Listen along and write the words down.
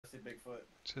Bigfoot.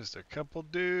 Just a couple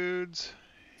dudes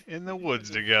in the woods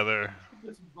just, together.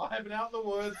 just vibing out in the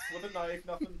woods with a knife.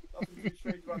 Nothing too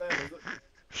strange about that, is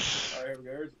it? All right, here we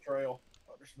go. Here's the trail.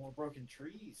 Oh, there's more broken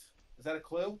trees. Is that a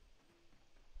clue?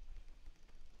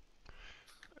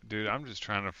 Dude, I'm just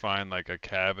trying to find like a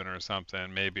cabin or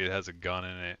something. Maybe it has a gun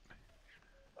in it.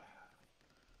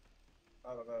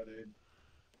 I don't know, dude.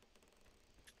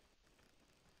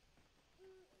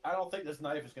 I don't think this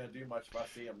knife is gonna do much if I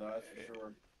see him, though. That's for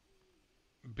sure.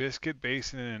 Biscuit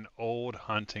Basin in an old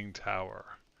hunting tower.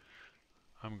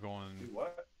 I'm Do going.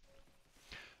 what?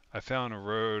 I found a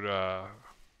road.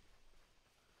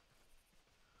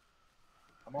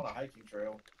 I'm on a hiking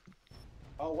trail.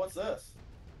 Oh, what's this?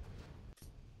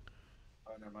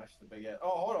 Oh, never mind. It's just a big. Oh,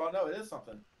 hold on. No, it is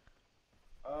something.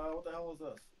 What the hell is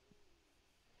this?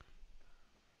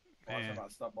 Oh, I Man, about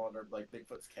to stumble under like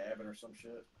Bigfoot's cabin or some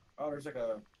shit. Oh, there's like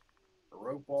a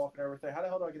rope walk and everything. How the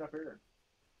hell do I get up here?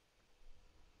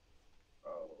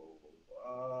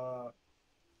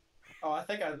 Oh, I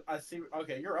think I see.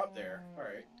 Okay, you're up there. All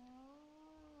right.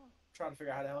 Trying to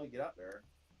figure out how the hell you get up there.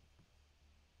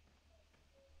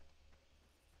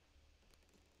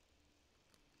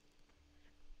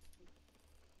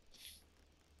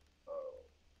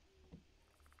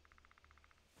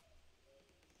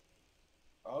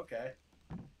 Oh, okay.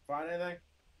 Find anything?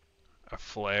 a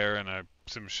flare and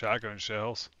some shotgun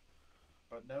shells.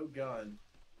 But no gun.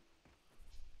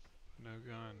 No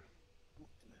gun. What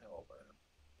the hell, man?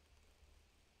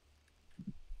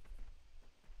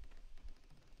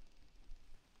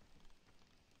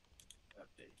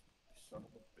 Update. Son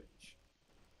of a bitch.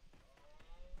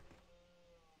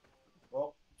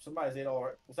 Well, somebody's ate all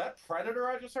right. Was that Predator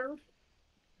I just heard?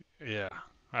 Yeah,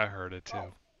 I heard it Oh,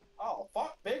 too. oh,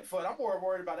 fuck Bigfoot. I'm more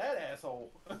worried about that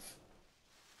asshole.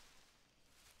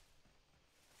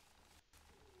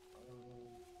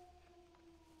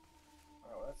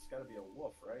 Oh, that's got to be a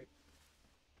wolf, right?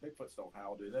 Bigfoots don't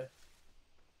howl, do they?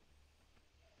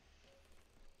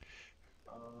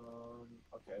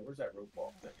 Okay, where's that rope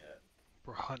walk thing at?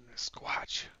 We're hunting a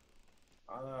squatch.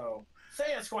 I know.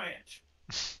 Sand squanch!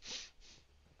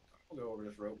 We'll go over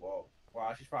this rope walk.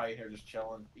 Wow, she's probably in here just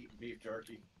chilling, eating beef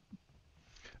jerky.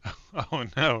 Oh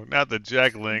no, not the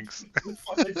jack links.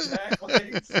 Fucking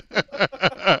jacklegs.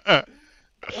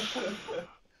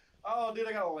 Oh, dude,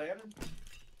 I got a lantern.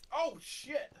 Oh,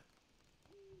 shit!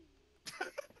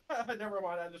 Never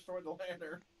mind, I destroyed the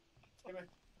lantern. Damn it.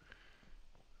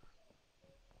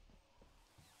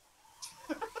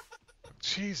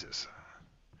 Jesus.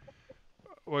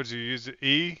 What'd you use?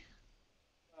 E?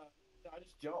 I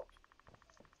just jumped.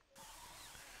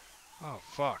 Oh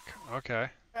fuck. Okay.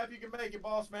 Happy you can make it,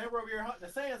 boss man. We're over here hunting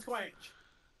a sand squanch.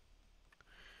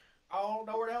 I don't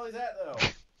know where the hell he's at, though.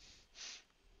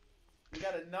 We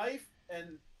got a knife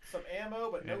and some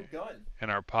ammo, but Yeah. no gun.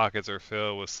 And our pockets are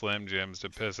filled with Slim Jims to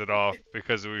piss it off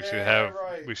because Yeah,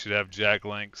 right. we should have jack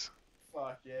links.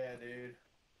 Fuck yeah, dude.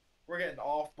 We're getting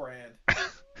off brand.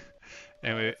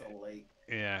 And Oh, we it's a lake.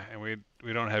 yeah, and we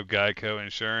don't have Geico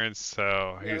insurance,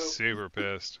 so he's No. super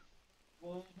pissed.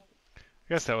 Oh, I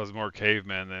guess that was more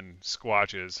cavemen than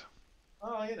squatches.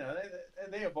 you know,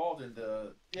 they evolved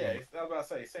into. Yeah, Mm. I was about to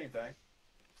say, same thing.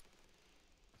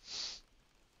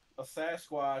 A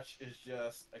Sasquatch is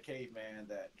just a caveman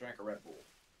that drank a Red Bull.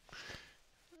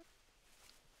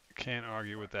 Can't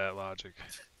argue with that logic.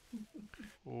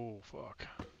 Oh fuck.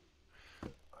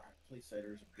 Alright, please say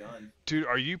there's a gun. Dude,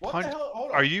 What the hell?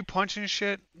 Hold are on. you punching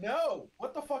shit? No!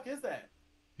 What the fuck is that?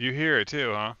 You hear it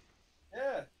too, huh?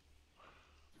 Yeah.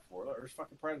 There's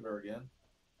fucking Predator again.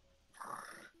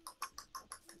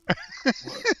 What?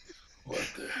 What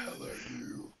the hell are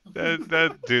you?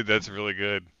 That dude, that's really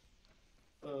good.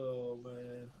 Oh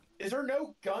man. Is there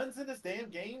no guns in this damn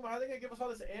game? Why are they gonna give us all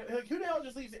this ammo? Like, who the hell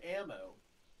just leaves ammo?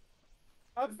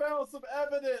 I found some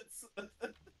evidence.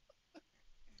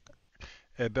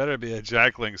 It better be a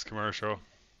Jack Links commercial.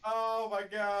 Oh my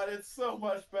god, it's so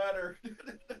much better.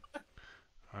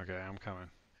 Okay, I'm coming.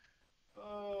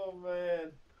 Oh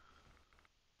man.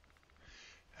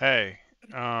 Hey,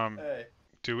 Hey,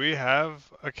 do we have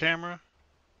a camera?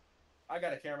 I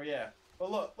got a camera, yeah.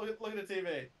 But look at the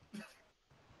TV.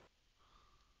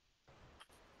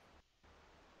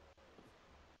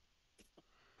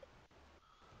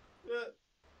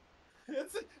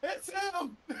 It's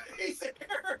him. He's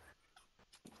here.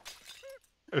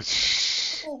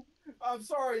 Oh, I'm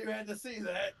sorry you had to see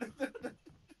that.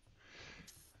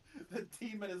 The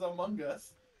demon is among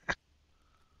us.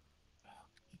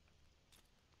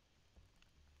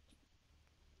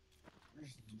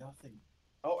 There's nothing.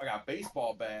 Oh, I got a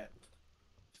baseball bat.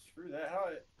 Screw that. How?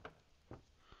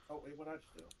 Oh wait, what did I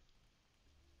just do?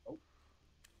 Oh,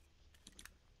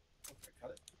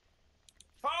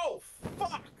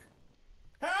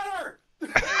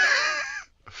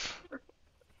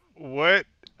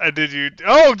 Did you?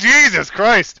 Oh, Jesus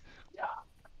Christ! Yeah.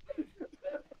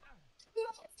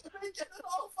 Get it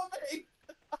off of me!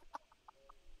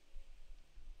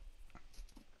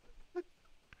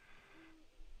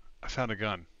 I found a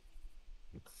gun.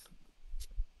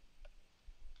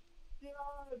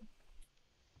 God.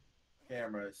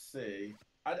 Camera, see.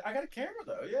 I got a camera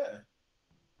though, yeah.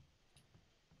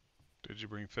 Did you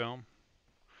bring film,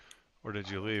 or did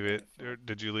I you don't leave it? think so. Or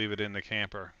did you leave it in the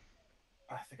camper?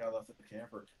 I think I left it in the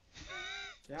camper.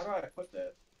 See, how do I put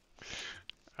that?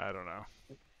 I don't know.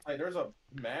 Hey, there's a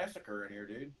massacre in here,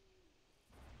 dude.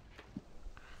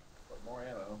 But more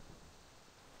ammo.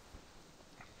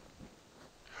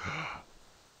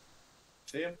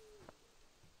 See him?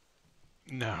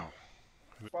 No.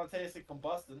 Spontaneously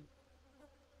combusting.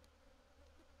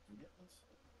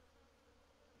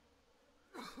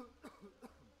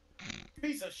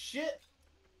 Piece of shit!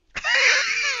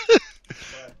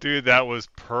 Dude, that was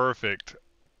perfect.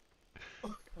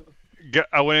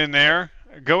 I went in there.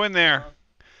 Go in there.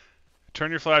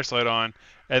 Turn your flashlight on,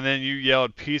 and then you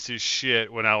yelled "piece of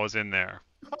shit" when I was in there.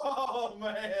 Oh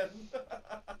man! I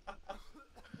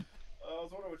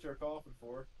was wondering what you were coughing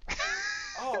for.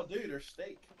 Oh, dude, there's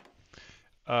steak.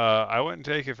 I wouldn't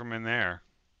take it from in there.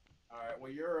 All right,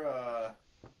 well you're I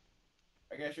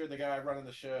guess you're the guy running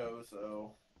the show,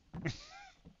 so. 'Cause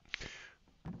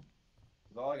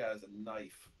all I got is a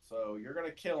knife, so you're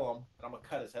gonna kill him, and I'm gonna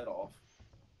cut his head off.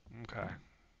 Okay.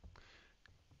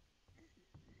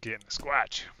 Getting the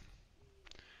squatch.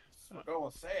 We're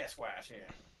going Sasquatch here.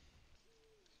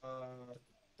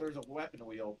 There's a weapon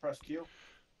wheel. Press Q.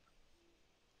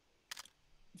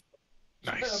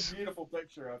 Nice. A beautiful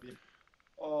picture of you.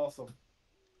 Awesome.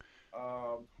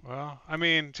 Well, I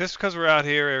mean, just because we're out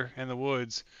here in the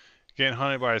woods getting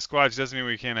hunted by a squatch doesn't mean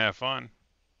we can't have fun.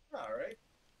 All right.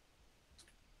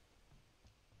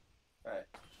 All right.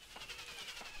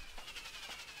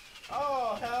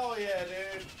 Oh hell yeah,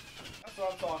 dude! That's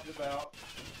what I'm talking about.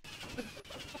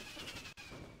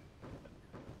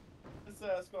 This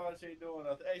Sasquatch ain't doing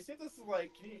nothing. Hey, see if this is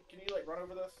like, can you like run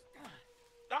over this?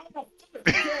 Oh,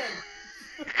 again!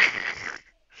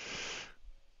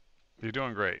 You're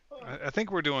doing great. I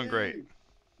think we're doing great.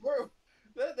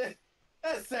 That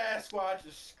Sasquatch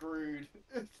is screwed.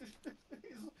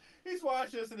 he's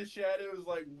watching us in the shadows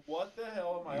like, what the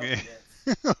hell am I up against?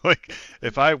 Like,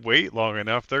 if I wait long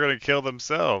enough, they're gonna kill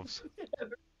themselves.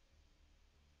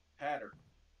 Hatter,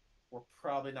 we're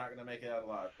probably not gonna make it out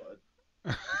alive,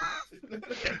 bud.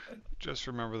 Just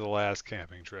remember the last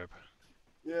camping trip.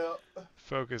 Yeah.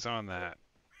 Focus on that.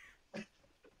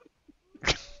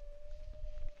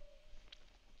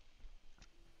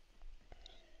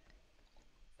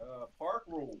 Park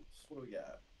rules. What do we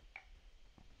got?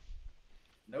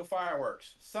 No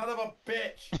fireworks. Son of a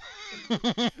bitch.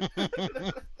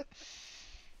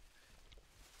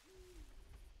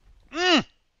 Oh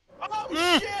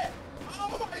shit!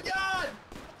 Oh my god!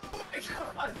 Oh my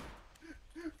god!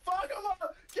 Fuck him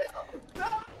up! Get him!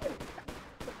 No!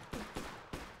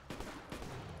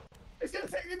 He's gonna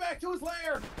take me back to his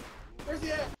lair! Where's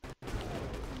he at?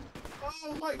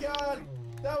 Oh my god!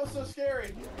 That was so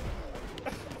scary!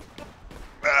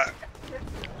 Don't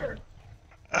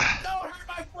hurt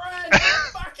my friend!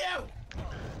 Fuck you!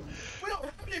 We don't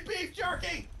have any beef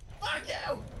jerky! Fuck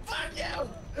you! Fuck you!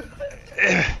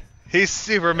 He's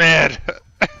super mad.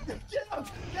 Get him!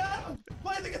 Get him!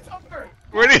 Play the guitar!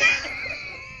 Where'd he?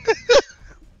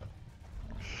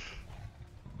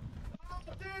 Oh,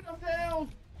 dude, I'm down!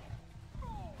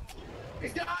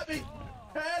 He's got me!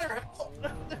 Hatter,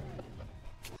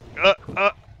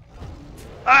 help!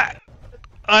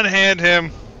 Unhand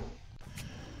him.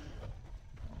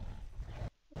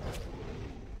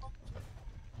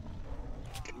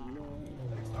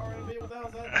 Sorry, what the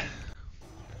hell's that?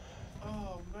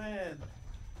 Oh man.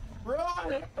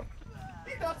 Run!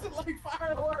 He doesn't like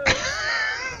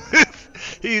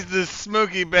fireworks! He's the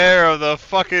Smokey Bear of the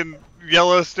fucking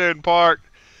Yellowstone Park.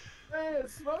 Man,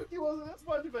 Smokey wasn't this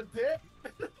much of a dick.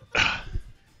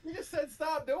 He just said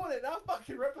stop doing it, and I'm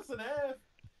fucking rip us in half.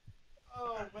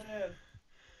 Oh man.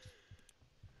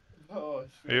 Oh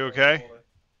shit. Are you okay?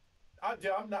 I'm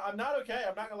not okay.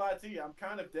 I'm not gonna lie to you. I'm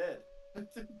kind of dead.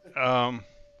 I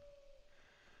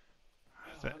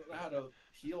I don't know how to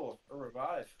heal or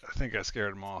revive. think I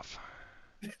scared him off.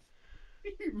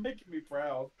 You're making me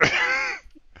proud. I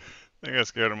think I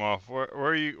scared him off. Where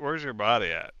are you? Where's your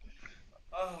body at?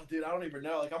 Oh, dude, I don't even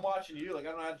know. Like, I'm watching you. Like,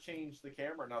 I don't know how to change the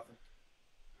camera or nothing.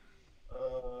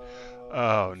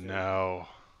 Oh no.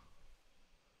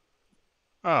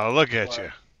 Oh, look at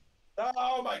you.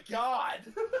 Oh my god!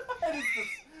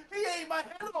 He ate my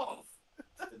head off!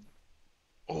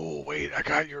 Oh, wait, I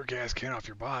got your gas can off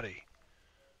your body.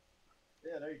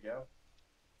 Yeah, there you go.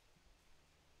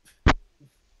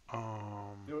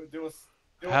 Um, Do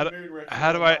how a do, moon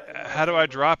how ritual do in I, my how do I favor.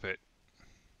 drop it?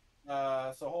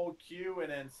 So hold Q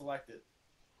and then select it.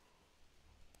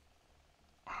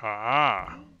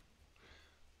 Ah,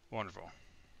 wonderful.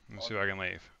 Let's see On, if I can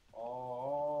leave.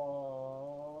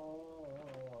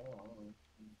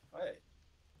 hey,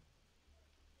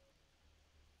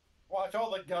 watch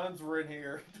all the guns were in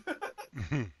here.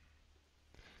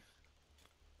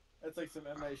 That's like some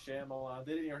M. A. Shyamalan.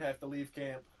 They didn't even have to leave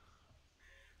camp.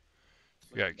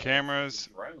 We Sleeping got bags. There's cameras.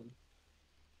 a drone.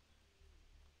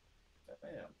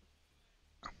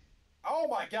 Damn. Oh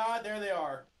my God! There they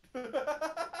are. Are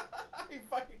you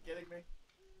fucking kidding me?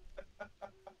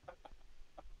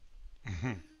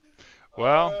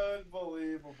 Well,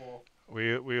 Unbelievable.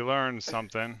 we learned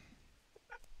something.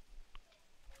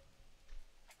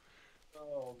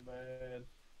 Oh man.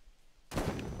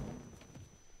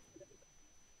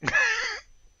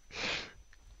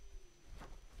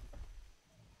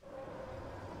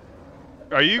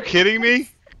 Are you kidding me?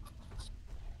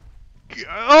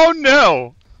 Oh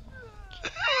no!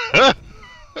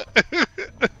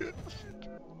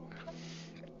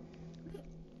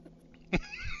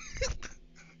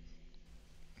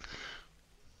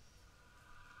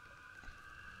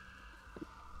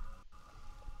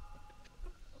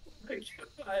 My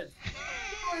God.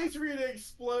 He waits for you to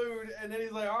explode, and then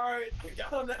he's like, "All right, we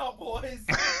got him now, boys."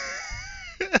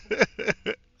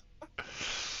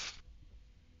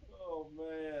 Oh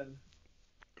man.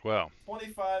 Well,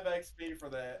 25 XP for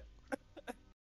that.